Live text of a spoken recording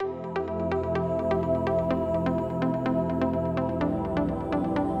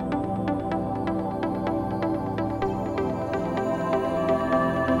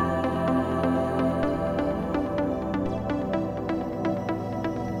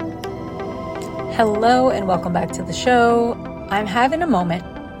Hello and welcome back to the show. I'm having a moment.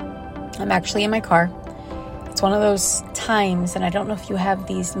 I'm actually in my car. It's one of those times, and I don't know if you have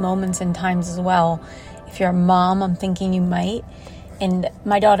these moments and times as well. If you're a mom, I'm thinking you might. And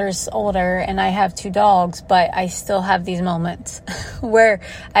my daughter's older and I have 2 dogs, but I still have these moments where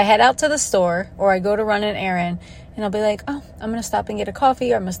I head out to the store or I go to run an errand and I'll be like, oh, I'm going to stop and get a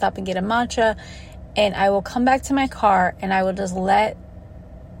coffee, or I'm going to stop and get a matcha. And I will come back to my car and I will just let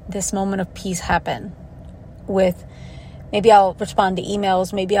this moment of peace happen with, maybe I'll respond to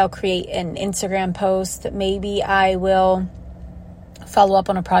emails, maybe I'll create an Instagram post, maybe I will follow up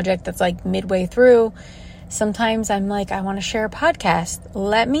on a project that's like midway through. Sometimes I'm like, I want to share a podcast.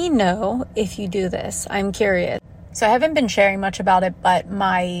 Let me know if you do this. I'm curious. So I haven't been sharing much about it, but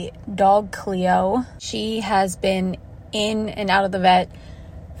my dog Cleo, she has been in and out of the vet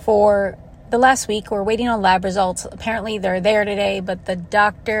for the last week. We're waiting on lab results. Apparently they're there today, but the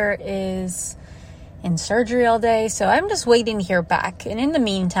doctor is in surgery all day. So I'm just waiting to hear back. And in the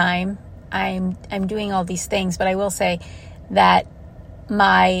meantime, I'm doing all these things, but I will say that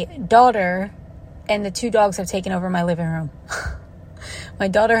my daughter and the 2 dogs have taken over my living room. My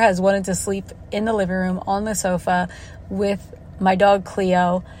daughter has wanted to sleep in the living room on the sofa with my dog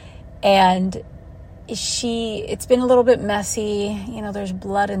Cleo, and it's been a little bit messy. You know, there's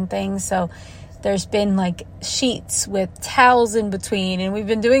blood and things. So there's been like sheets with towels in between. And we've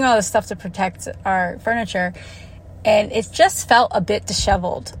been doing all this stuff to protect our furniture. And it just felt a bit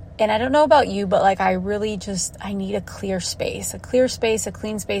disheveled. And I don't know about you, but like I need a clear space. A clear space, a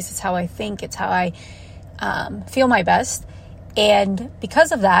clean space is how I think. It's how I feel my best. And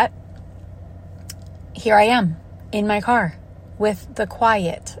because of that, here I am in my car with the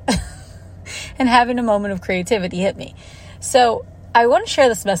quiet. And having a moment of creativity hit me. So I want to share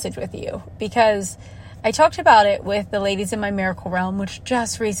this message with you because I talked about it with the ladies in my Miracle Realm, which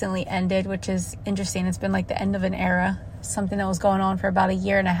just recently ended, which is interesting. It's been like the end of an era, something that was going on for about a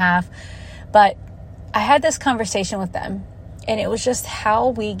year and a half. But I had this conversation with them, and it was just how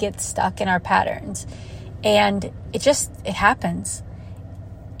we get stuck in our patterns. And it happens.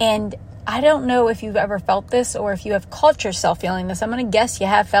 And I don't know if you've ever felt this or if you have caught yourself feeling this. I'm going to guess you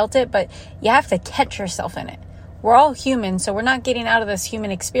have felt it, but you have to catch yourself in it. We're all human, so we're not getting out of this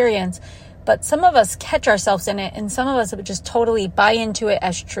human experience, but some of us catch ourselves in it, and some of us would just totally buy into it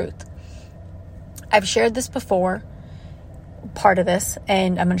as truth. I've shared this before, part of this,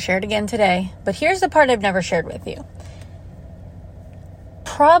 and I'm going to share it again today, but here's the part I've never shared with you.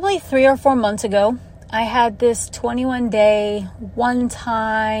 Probably 3 or 4 months ago, I had this 21-day,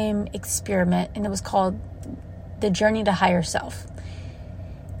 one-time experiment, and it was called The Journey to Higher Self.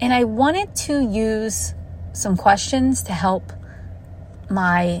 And I wanted to use some questions to help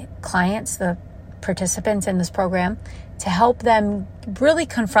my clients, the participants in this program, to help them really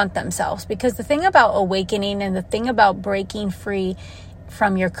confront themselves. Because the thing about awakening and the thing about breaking free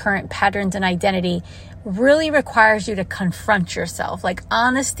from your current patterns and identity really requires you to confront yourself. Like,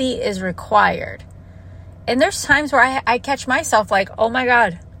 honesty is required. And there's times where I catch myself like, oh my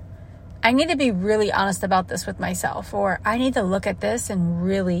God, I need to be really honest about this with myself. Or I need to look at this and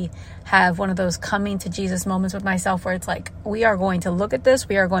really have one of those coming to Jesus moments with myself where it's like, we are going to look at this,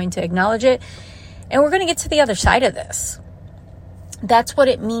 we are going to acknowledge it, and we're going to get to the other side of this. That's what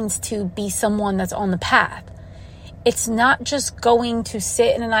it means to be someone that's on the path. It's not just going to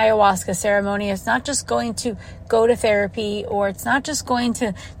sit in an ayahuasca ceremony. It's not just going to go to therapy, or it's not just going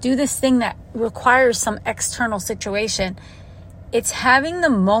to do this thing that requires some external situation. It's having the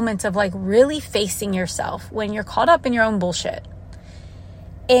moment of like really facing yourself when you're caught up in your own bullshit.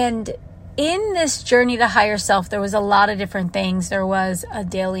 And in this journey to higher self, there was a lot of different things. There was a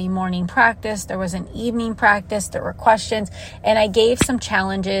daily morning practice. There was an evening practice. There were questions. And I gave some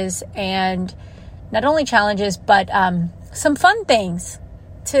challenges, and not only challenges, but some fun things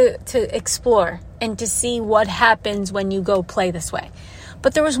to explore and to see what happens when you go play this way.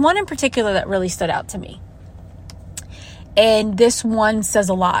 But there was one in particular that really stood out to me. And this one says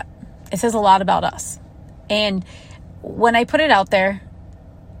a lot. It says a lot about us. And when I put it out there,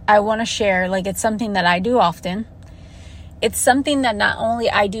 I want to share, like, it's something that I do often. It's something that not only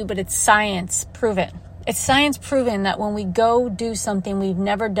I do, but it's science proven. It's science proven that when we go do something we've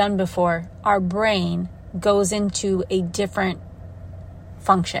never done before, our brain goes into a different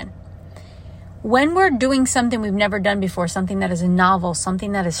function. When we're doing something we've never done before, something that is novel,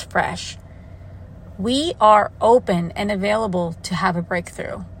 something that is fresh, we are open and available to have a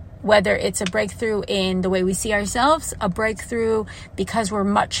breakthrough. Whether it's a breakthrough in the way we see ourselves, a breakthrough because we're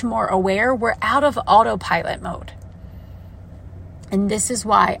much more aware, we're out of autopilot mode. And this is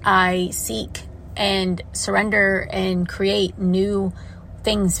why I seek and surrender and create new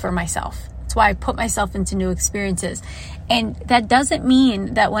things for myself. It's why I put myself into new experiences. And that doesn't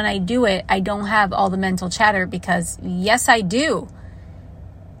mean that when I do it, I don't have all the mental chatter, because yes, I do.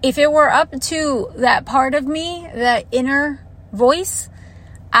 If it were up to that part of me, that inner voice,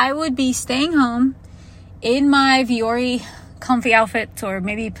 I would be staying home in my Vuori comfy outfits or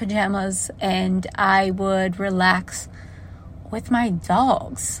maybe pajamas, and I would relax with my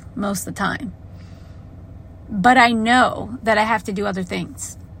dogs most of the time. But I know that I have to do other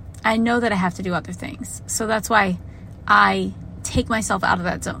things. So that's why I take myself out of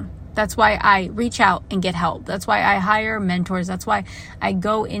that zone. That's why I reach out and get help. That's why I hire mentors. That's why I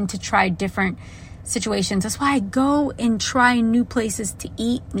go in to try different situations. That's why I go and try new places to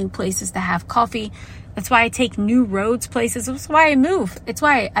eat, new places to have coffee. That's why I take new roads, places. That's why I move. It's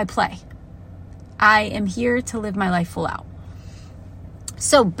why I play. I am here to live my life full out.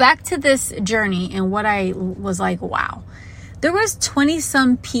 So back to this journey and what I was like, wow. There was 20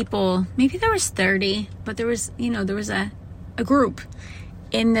 some people, maybe there was 30, but there was a group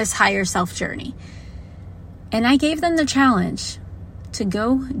in this higher self journey. And I gave them the challenge to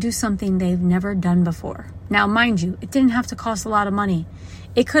go do something they've never done before. Now, mind you, it didn't have to cost a lot of money.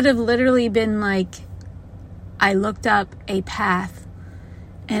 It could have literally been like, I looked up a path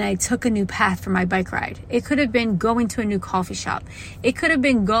and I took a new path for my bike ride. It could have been going to a new coffee shop. It could have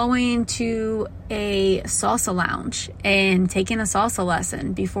been going to a salsa lounge and taking a salsa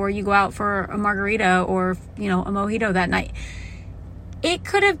lesson before you go out for a margarita or, a mojito that night. It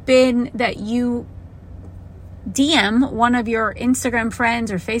could have been that you DM one of your Instagram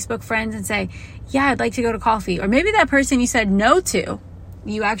friends or Facebook friends and say, yeah, I'd like to go to coffee. Or maybe that person you said no to,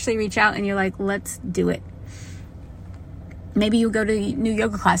 you actually reach out and you're like, let's do it. Maybe you go to a new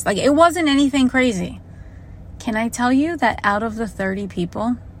yoga class. Like, it wasn't anything crazy. Can I tell you that out of the 30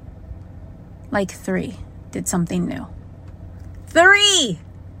 people, like 3 did something new? 3!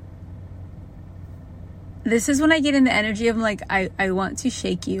 This is when I get in the energy of like, I want to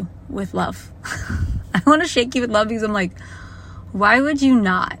shake you with love. I want to shake you with love because I'm like, why would you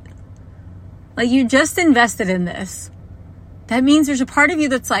not? Like, you just invested in this. That means there's a part of you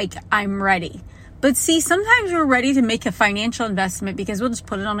that's like, I'm ready. But see, sometimes we're ready to make a financial investment because we'll just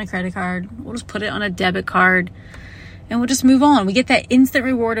put it on a credit card. We'll just put it on a debit card and we'll just move on. We get that instant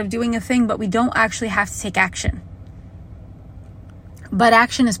reward of doing a thing, but we don't actually have to take action. But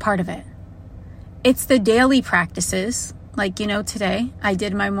action is part of it. It's the daily practices. Like, today I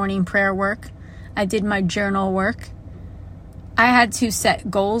did my morning prayer work. I did my journal work. I had to set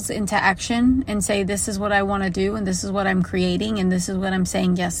goals into action and say, this is what I want to do. And this is what I'm creating. And this is what I'm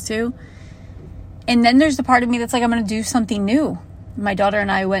saying yes to. And then there's the part of me that's like, I'm going to do something new. My daughter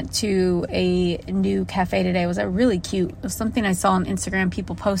and I went to a new cafe today. It was really cute. It was something I saw on Instagram,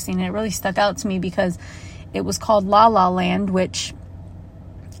 people posting, and it really stuck out to me because it was called La La Land, which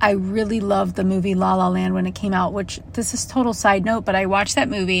I really loved the movie La La Land when it came out, which this is total side note, but I watched that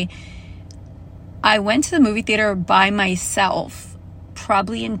movie. I went to the movie theater by myself,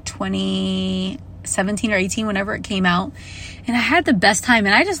 probably in 2017 or 18, whenever it came out. And I had the best time.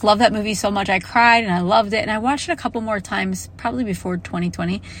 And I just love that movie so much. I cried and I loved it. And I watched it a couple more times, probably before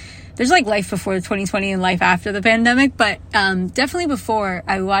 2020. There's like life before 2020 and life after the pandemic. But definitely before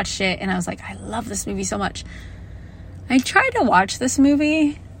I watched it. And I was like, I love this movie so much. I tried to watch this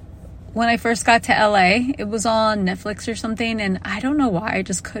movie when I first got to LA. It was on Netflix or something. And I don't know why. I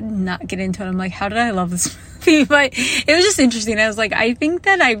just could not get into it. I'm like, how did I love this movie? But it was just interesting. I was like, I think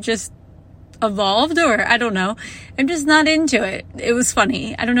that I've just evolved, or I don't know. I'm just not into it. It was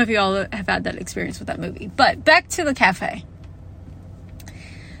funny. I don't know if you all have had that experience with that movie. But back to the cafe.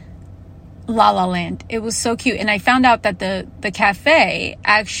 La La Land. It was so cute. And I found out that the cafe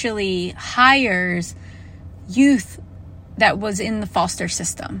actually hires youth that was in the foster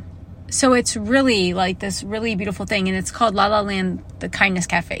system. So it's really like this really beautiful thing. And it's called La La Land, the Kindness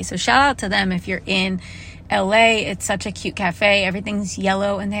Cafe. So shout out to them if you're in LA. It's such a cute cafe. Everything's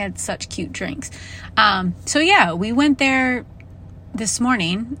yellow and they had such cute drinks. So yeah, we went there this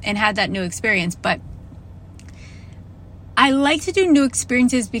morning and had that new experience. But I like to do new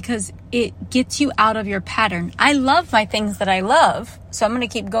experiences because it gets you out of your pattern. I love my things that I love. So I'm going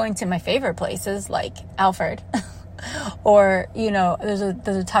to keep going to my favorite places like Alfred or, there's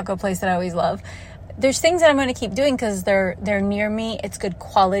a taco place that I always love. There's things that I'm going to keep doing because they're near me. It's good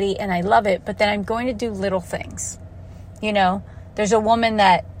quality and I love it. But then I'm going to do little things. There's a woman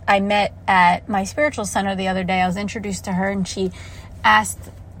that I met at my spiritual center the other day. I was introduced to her and she asked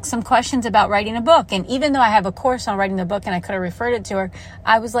some questions about writing a book. And even though I have a course on writing the book and I could have referred it to her,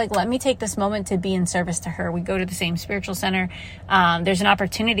 I was like, let me take this moment to be in service to her. We go to the same spiritual center. There's an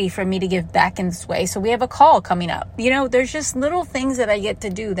opportunity for me to give back in this way. So we have a call coming up. There's just little things that I get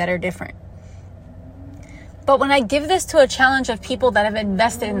to do that are different. But when I give this to a challenge of people that have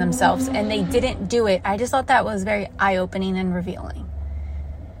invested in themselves and they didn't do it, I just thought that was very eye-opening and revealing.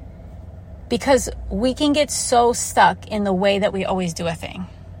 Because we can get so stuck in the way that we always do a thing.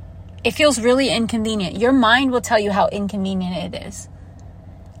 It feels really inconvenient. Your mind will tell you how inconvenient it is.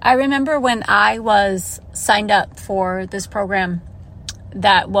 I remember when I was signed up for this program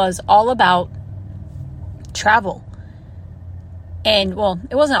that was all about travel. And well,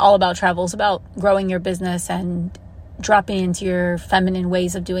 it wasn't all about travel. It was about growing your business and dropping into your feminine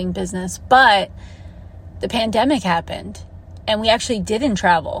ways of doing business. But the pandemic happened and we actually didn't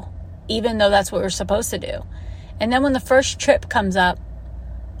travel, even though that's what we're supposed to do. And then when the first trip comes up,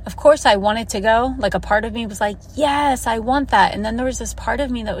 of course I wanted to go. Like a part of me was like, yes, I want that. And then there was this part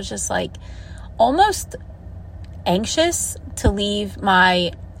of me that was just like almost anxious to leave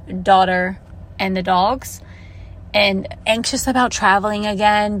my daughter and the dogs, and anxious about traveling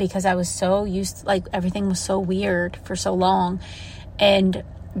again because I was so used to, like, everything was so weird for so long. And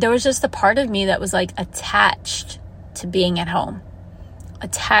there was just a part of me that was like attached to being at home,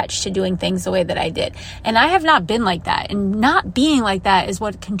 attached to doing things the way that I did. And I have not been like that. And not being like that is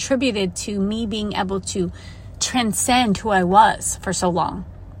what contributed to me being able to transcend who I was for so long.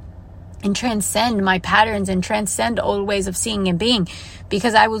 And transcend my patterns and transcend old ways of seeing and being,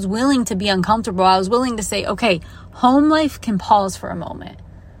 because I was willing to be uncomfortable. I was willing to say, okay, home life can pause for a moment.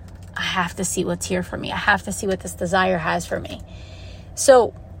 I have to see what's here for me. I have to see what this desire has for me.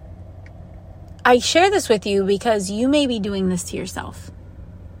 So I share this with you because you may be doing this to yourself.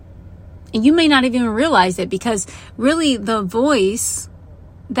 And you may not even realize it, because really the voice,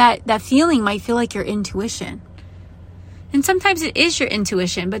 that feeling might feel like your intuition. And sometimes it is your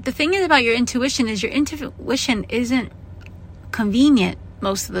intuition. But the thing is about your intuition is your intuition isn't convenient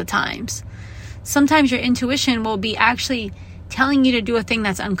most of the times. Sometimes your intuition will be actually telling you to do a thing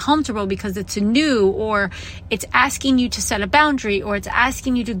that's uncomfortable because it's new, or it's asking you to set a boundary, or it's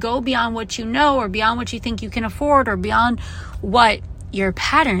asking you to go beyond what you know, or beyond what you think you can afford, or beyond what your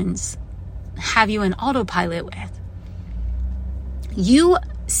patterns have you in autopilot with. You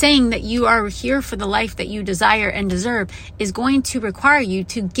saying that you are here for the life that you desire and deserve is going to require you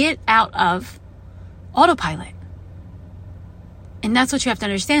to get out of autopilot. And that's what you have to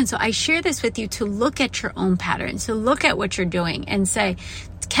understand. So I share this with you to look at your own patterns, to look at what you're doing and say,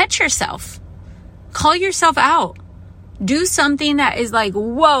 catch yourself, call yourself out, do something that is like,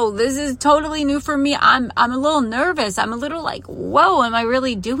 whoa, this is totally new for me. I'm a little nervous. I'm a little like, whoa, am I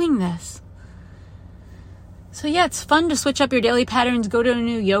really doing this? So yeah, it's fun to switch up your daily patterns, go to a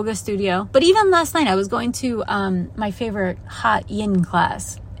new yoga studio. But even last night, I was going to my favorite hot yin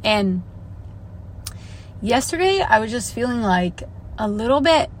class. And yesterday, I was just feeling like a little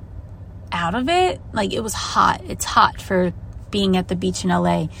bit out of it. Like it was hot. It's hot for being at the beach in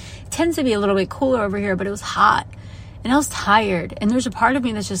LA. It tends to be a little bit cooler over here, but it was hot. And I was tired. And there's a part of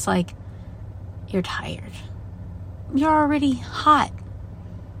me that's just like, you're tired. You're already hot.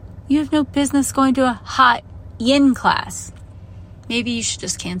 You have no business going to a hot yin class. Maybe you should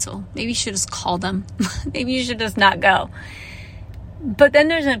just cancel. Maybe you should just call them. Maybe you should just not go. But then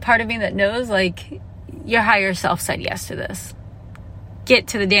there's a part of me that knows, like, your higher self said yes to this. Get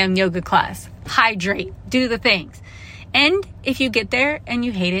to the damn yoga class. Hydrate. Do the things. And if you get there and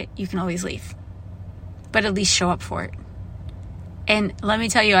you hate it, you can always leave. But at least show up for it. And let me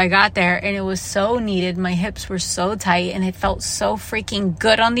tell you, I got there and it was so needed. My hips were so tight and it felt so freaking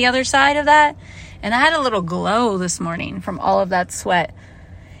good on the other side of that. And I had a little glow this morning from all of that sweat.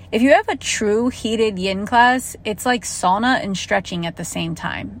 If you have a true heated yin class, it's like sauna and stretching at the same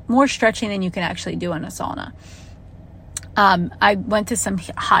time. More stretching than you can actually do in a sauna. I went to some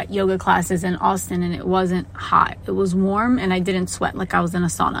hot yoga classes in Austin and it wasn't hot. It was warm and I didn't sweat like I was in a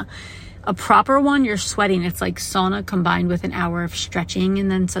sauna. A proper one, you're sweating. It's like sauna combined with an hour of stretching. And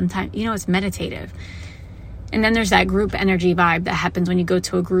then sometimes, it's meditative. And then there's that group energy vibe that happens when you go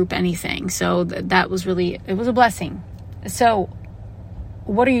to a group anything. So that was really, it was a blessing. So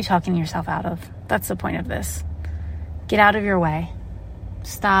what are you talking yourself out of? That's the point of this. Get out of your way.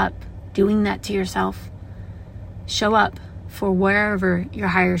 Stop doing that to yourself. Show up for wherever your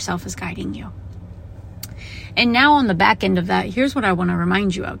higher self is guiding you. And now on the back end of that, here's what I want to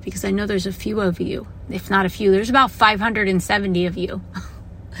remind you of, because I know there's a few of you, if not a few, there's about 570 of you.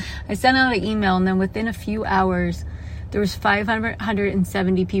 I sent out an email and then within a few hours, there was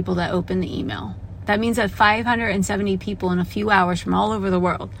 570 people that opened the email. That means that 570 people in a few hours from all over the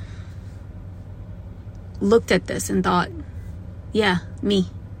world looked at this and thought, yeah, me.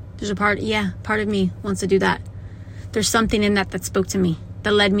 There's a part of me wants to do that. There's something in that spoke to me,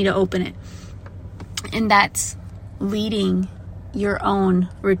 that led me to open it. And that's leading your own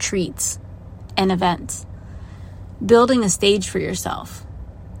retreats and events. building a stage for yourself.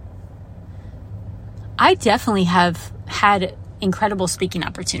 I definitely have had incredible speaking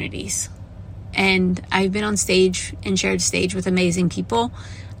opportunities, and I've been on stage and shared stage with amazing people.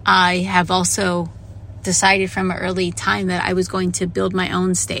 I have also decided from an early time that I was going to build my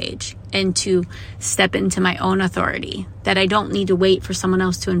own stage and to step into my own authority, that I don't need to wait for someone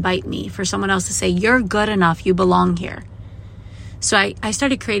else to invite me, for someone else to say, you're good enough, you belong here. So I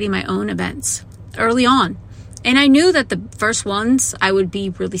started creating my own events early on. And I knew that the first ones I would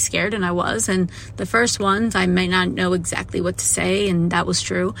be really scared, and I was. And the first ones I might not know exactly what to say, and that was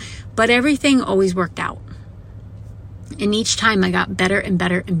true. But everything always worked out. And each time I got better and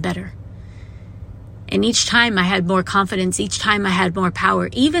better and better. And each time I had more confidence, each time I had more power.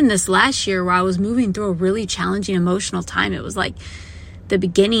 Even this last year where I was moving through a really challenging emotional time, it was like the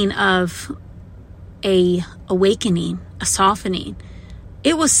beginning of a awakening, a softening.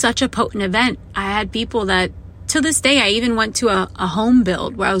 It was such a potent event. I had people that, to this day, I even went to a home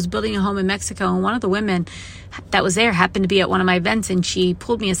build where I was building a home in Mexico, and one of the women that was there happened to be at one of my events, and she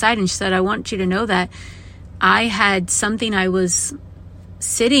pulled me aside and she said, I want you to know that I had something I was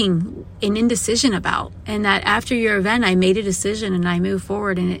sitting in indecision about, and that after your event I made a decision and I moved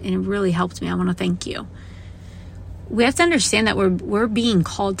forward, and it really helped me. I want to thank you. We have to understand that we're being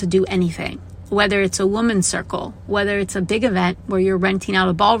called to do anything, whether it's a woman's circle, whether it's a big event where you're renting out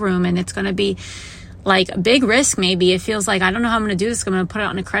a ballroom and it's going to be like a big risk. Maybe it feels like, I don't know how I'm going to do this, I'm going to put it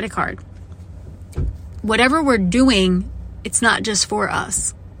on a credit card. Whatever we're doing, it's not just for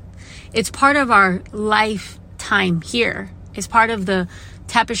us. It's part of our lifetime here. It's part of the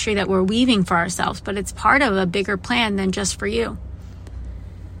tapestry that we're weaving for ourselves, but it's part of a bigger plan than just for you.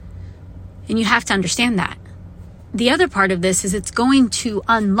 And you have to understand that. The other part of this is it's going to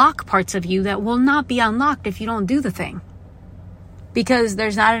unlock parts of you that will not be unlocked if you don't do the thing. Because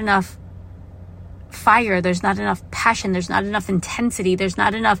there's not enough fire, there's not enough passion, there's not enough intensity, there's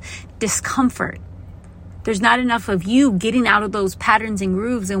not enough discomfort. There's not enough of you getting out of those patterns and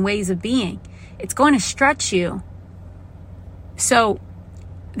grooves and ways of being. It's going to stretch you. So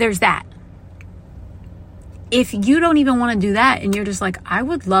there's that. If you don't even want to do that and you're just like, I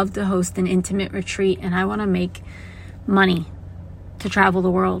would love to host an intimate retreat and I want to make money to travel the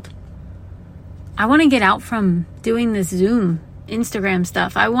world. I want to get out from doing this Zoom, Instagram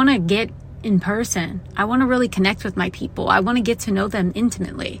stuff. I want to get in person. I want to really connect with my people. I want to get to know them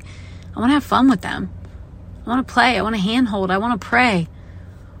intimately. I want to have fun with them. I want to play. I want to handhold. I want to pray.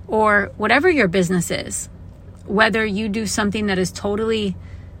 Or whatever your business is. Whether you do something that is totally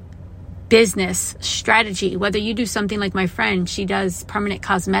business strategy, whether you do something like my friend, she does permanent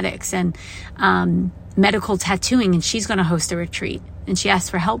cosmetics and medical tattooing, and she's going to host a retreat. And she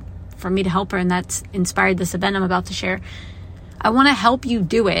asked for me to help her, and that's inspired this event I'm about to share. I want to help you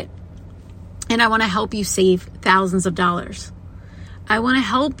do it, and I want to help you save thousands of dollars. I want to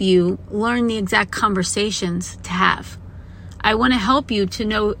help you learn the exact conversations to have. I want to help you to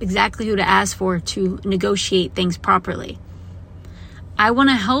know exactly who to ask for to negotiate things properly. I want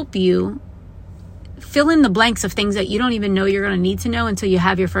to help you fill in the blanks of things that you don't even know you're going to need to know until you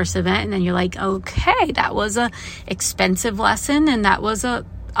have your first event. And then you're like, okay, that was a expensive lesson, and that was a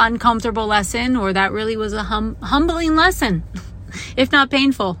uncomfortable lesson, or that really was a humbling lesson, if not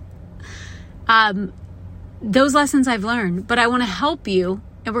painful. Those lessons I've learned, but I want to help you,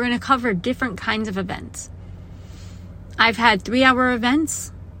 and we're going to cover different kinds of events. I've had 3-hour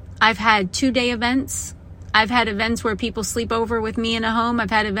events. I've had 2-day events. I've had events where people sleep over with me in a home. I've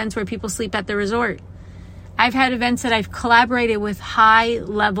had events where people sleep at the resort. I've had events that I've collaborated with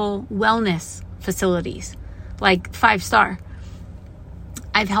high-level wellness facilities, like 5-star.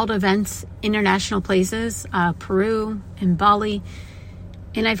 I've held events international places, Peru and Bali.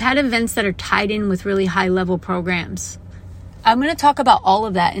 And I've had events that are tied in with really high-level programs. I'm going to talk about all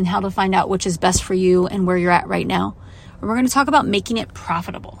of that and how to find out which is best for you and where you're at right now. And we're going to talk about making it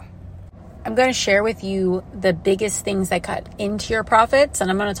profitable. I'm going to share with you the biggest things that cut into your profits. And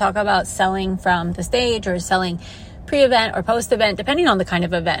I'm going to talk about selling from the stage or selling pre-event or post-event, depending on the kind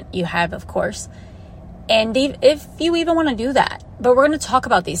of event you have, of course. And if you even want to do that. But we're going to talk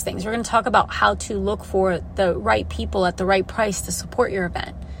about these things. We're going to talk about how to look for the right people at the right price to support your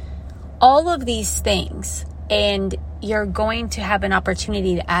event. All of these things. And you're going to have an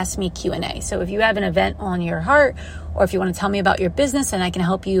opportunity to ask me Q&A. So if you have an event on your heart, or if you want to tell me about your business and I can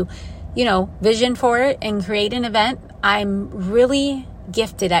help you, vision for it and create an event, I'm really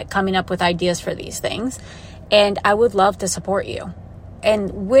gifted at coming up with ideas for these things. And I would love to support you.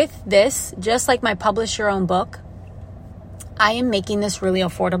 And with this, just like my Publish Your Own book, I am making this really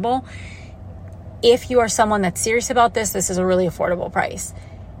affordable. If you are someone that's serious about this, this is a really affordable price.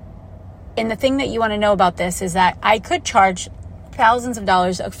 And the thing that you want to know about this is that I could charge thousands of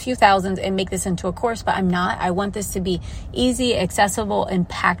dollars, a few thousands, and make this into a course, but I'm not. I want this to be easy, accessible, and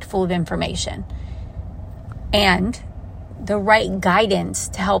packed full of information. And the right guidance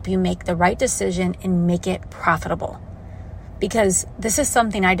to help you make the right decision and make it profitable. Because this is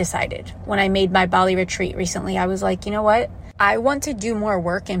something I decided when I made my Bali retreat recently. I was like, you know what? I want to do more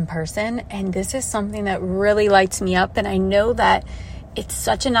work in person, and this is something that really lights me up. And I know that it's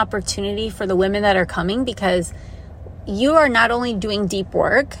such an opportunity for the women that are coming, because you are not only doing deep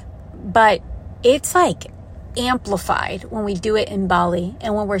work, but it's like amplified when we do it in Bali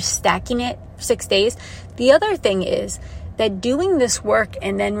and when we're stacking it 6 days. The other thing is that doing this work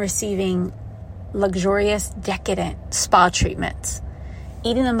and then receiving luxurious, decadent spa treatments,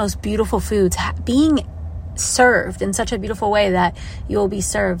 eating the most beautiful foods, being served in such a beautiful way that you will be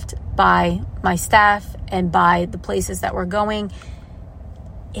served by my staff and by the places that we're going.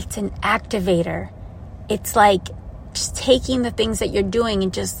 It's an activator. It's like just taking the things that you're doing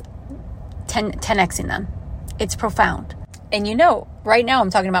and just 10xing them. It's profound. And right now I'm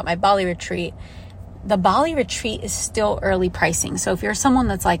talking about my Bali retreat. The Bali retreat is still early pricing. So if you're someone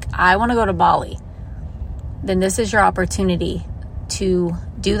that's like, I want to go to Bali, then this is your opportunity to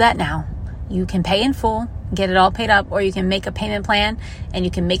do that now. You can pay in full, get it all paid up, or you can make a payment plan and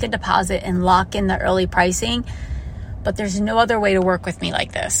you can make a deposit and lock in the early pricing. But there's no other way to work with me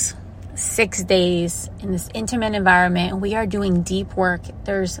like this. 6 days in this intimate environment. We are doing deep work.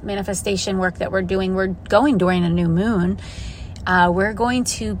 There's manifestation work that we're doing. We're going during a new moon. We're going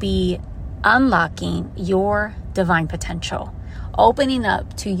to be unlocking your divine potential, opening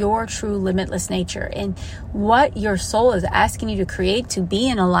up to your true limitless nature and what your soul is asking you to create to be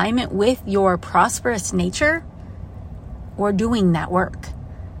in alignment with your prosperous nature. We're doing that work,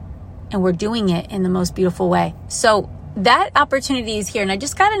 and we're doing it in the most beautiful way. So that opportunity is here, and I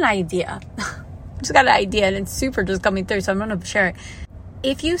just got an idea. And it's super just coming through, so I'm going to share it.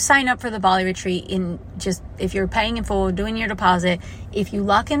 If you sign up for the Bali retreat, if you're paying in full, doing your deposit, if you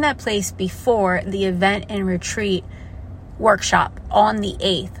lock in that place before the event and retreat workshop on the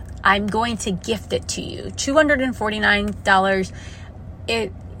 8th, I'm going to gift it to you. $249.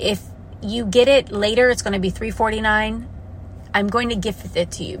 If you get it later, it's going to be $349. I'm going to gift it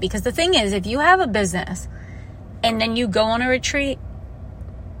to you, because the thing is, if you have a business and then you go on a retreat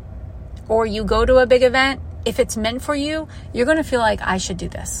or you go to a big event, if it's meant for you, you're going to feel like, I should do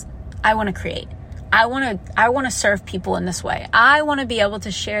this. I want to create. I want to serve people in this way. I want to be able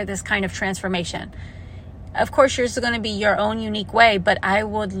to share this kind of transformation. Of course, yours is going to be your own unique way, but I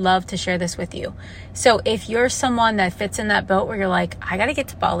would love to share this with you. So if you're someone that fits in that boat where you're like, I got to get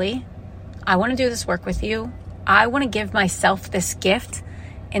to Bali, I want to do this work with you, I want to give myself this gift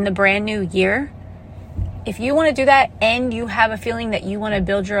in the brand new year. If you want to do that and you have a feeling that you want to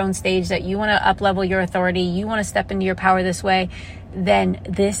build your own stage, that you want to up-level your authority, you want to step into your power this way, then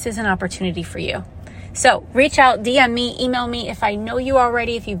this is an opportunity for you. So reach out, DM me, email me. If I know you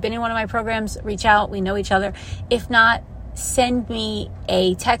already, if you've been in one of my programs, reach out. We know each other. If not, send me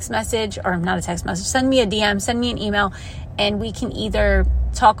a text message, or not a text message, send me a DM, send me an email, and we can either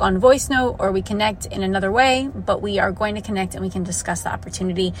talk on voice note or we connect in another way, but we are going to connect and we can discuss the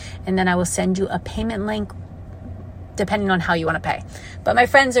opportunity. And then I will send you a payment link depending on how you want to pay. But my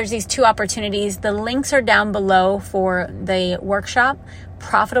friends, there's these two opportunities. The links are down below for the workshop,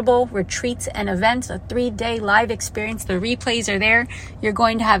 Profitable Retreats and Events, a 3-day live experience. The replays are there. You're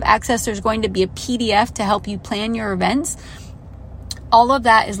going to have access. There's going to be a PDF to help you plan your events. All of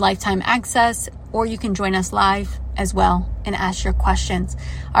that is lifetime access, or you can join us live as well and ask your questions.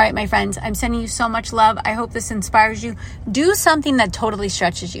 All right, my friends, I'm sending you so much love. I hope this inspires you. Do something that totally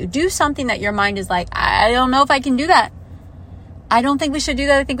stretches you. Do something that your mind is like, I don't know if I can do that. I don't think we should do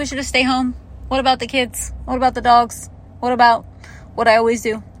that. I think we should just stay home. What about the kids? What about the dogs? What about what I always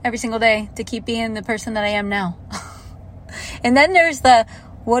do every single day to keep being the person that I am now? And then there's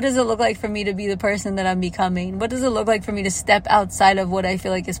what does it look like for me to be the person that I'm becoming? What does it look like for me to step outside of what I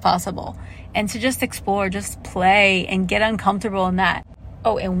feel like is possible? And to just explore, just play and get uncomfortable in that.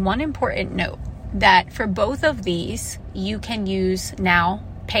 Oh, and one important note, that for both of these, you can use now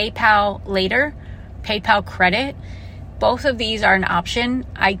PayPal later, PayPal credit. Both of these are an option.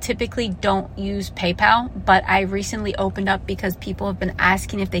 I typically don't use PayPal, but I recently opened up because people have been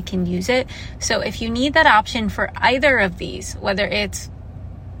asking if they can use it. So if you need that option for either of these, whether it's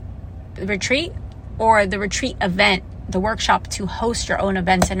the retreat or the retreat event, the workshop to host your own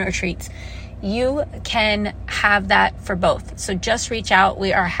events and retreats, you can have that for both. So just reach out.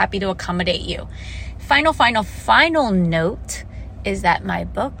 We are happy to accommodate you. Final note is that my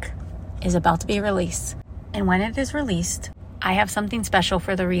book is about to be released. And when it is released, I have something special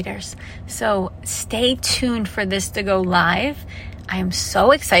for the readers. So stay tuned for this to go live. I am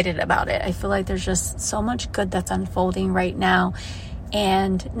so excited about it. I feel like there's just so much good that's unfolding right now.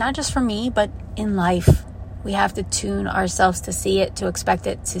 And not just for me, but in life. We have to tune ourselves to see it, to expect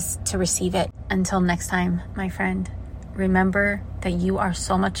it, to receive it. Until next time, my friend, remember that you are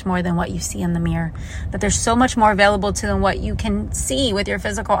so much more than what you see in the mirror. That there's so much more available to than what you can see with your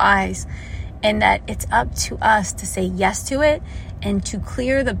physical eyes. And that it's up to us to say yes to it and to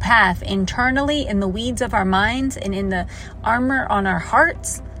clear the path internally in the weeds of our minds and in the armor on our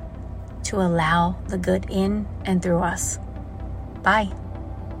hearts to allow the good in and through us. Bye.